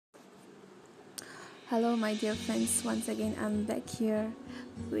Hello, my dear friends. Once again, I'm back here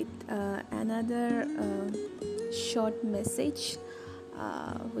with another short message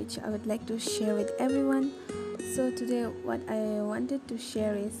which I would like to share with everyone. So, today, what I wanted to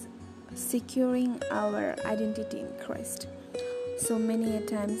share is securing our identity in Christ. So many a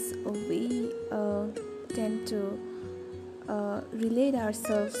times we tend to relate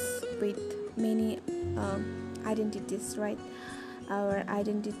ourselves with many identities, right? Our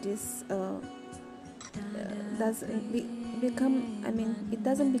identities doesn't become, it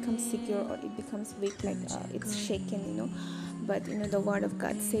doesn't become secure, or it becomes weak, like it's shaken. But the word of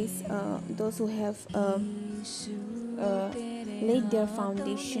God says those who have uh, laid their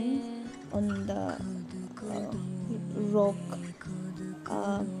foundation on the rock,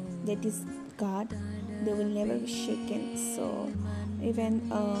 uh, that is God, they will never be shaken. So even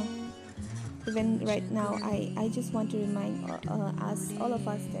right now, I just want to remind us, all of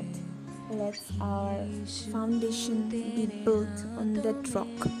us, that let's our foundation be built on that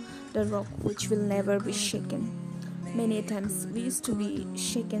rock, the rock which will never be shaken. Many times we used to be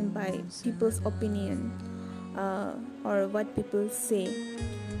shaken by people's opinion, or what people say.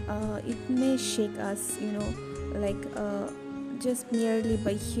 It may shake us, like just merely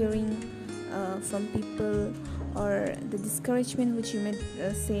by hearing from people, or the discouragement which you may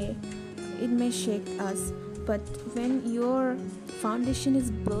say. It may shake us, but when your foundation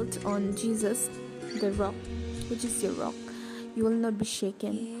is built on Jesus, the rock, which is your rock, you will not be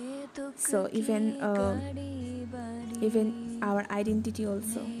shaken. So even our identity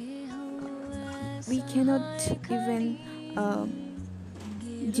also, we cannot even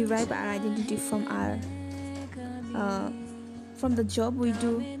derive our identity uh, from the job we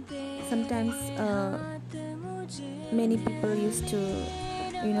do. Sometimes many people used to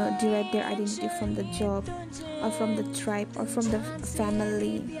derive their identity from the job, or from the tribe, or from the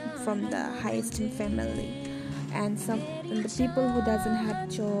family, from the highest in family. And the people who doesn't have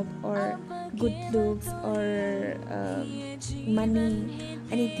job, or good looks, or money,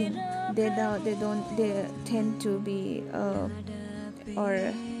 anything, they tend to be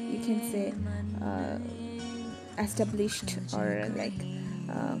or you can say uh, established, or like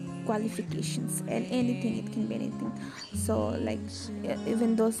qualifications, and anything, it can be anything. So like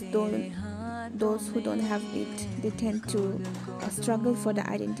even those who don't have it, they tend to struggle for the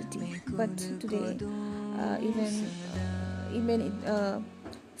identity. But today, even it,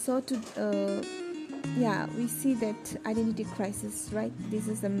 so to yeah, we see that identity crisis, right? This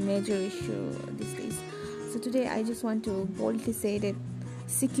is a major issue these days. So today I just want to boldly say that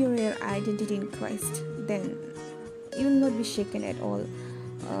secure your identity in Christ, then you will not be shaken at all.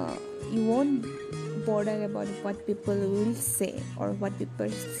 You won't bother about what people will say, or what people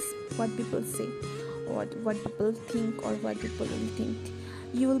say, or what people think, or what people will think.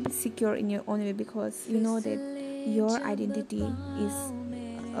 You will be secure in your own way, because you know that your identity is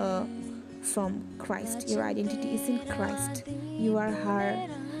uh, from Christ. Your identity is in Christ. You are her.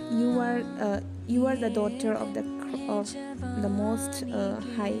 You are the daughter of the most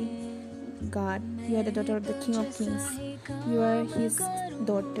high God. You are the daughter of the King of Kings. You are His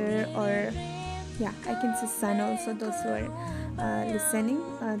daughter, or yeah, I can say son also. Those who are listening,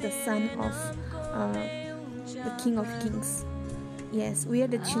 the son of the King of Kings. Yes, we are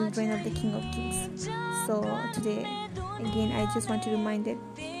the children of the King of Kings. So today, again, I just want to remind that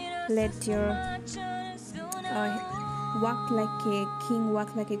let your walk like a king,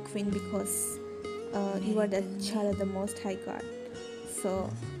 walk like a queen, because you are the child of the Most High God. So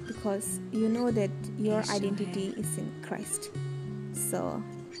because you know that your identity is in Christ. So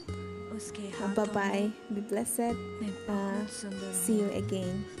bye bye, be blessed. See you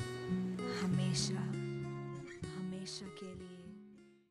again.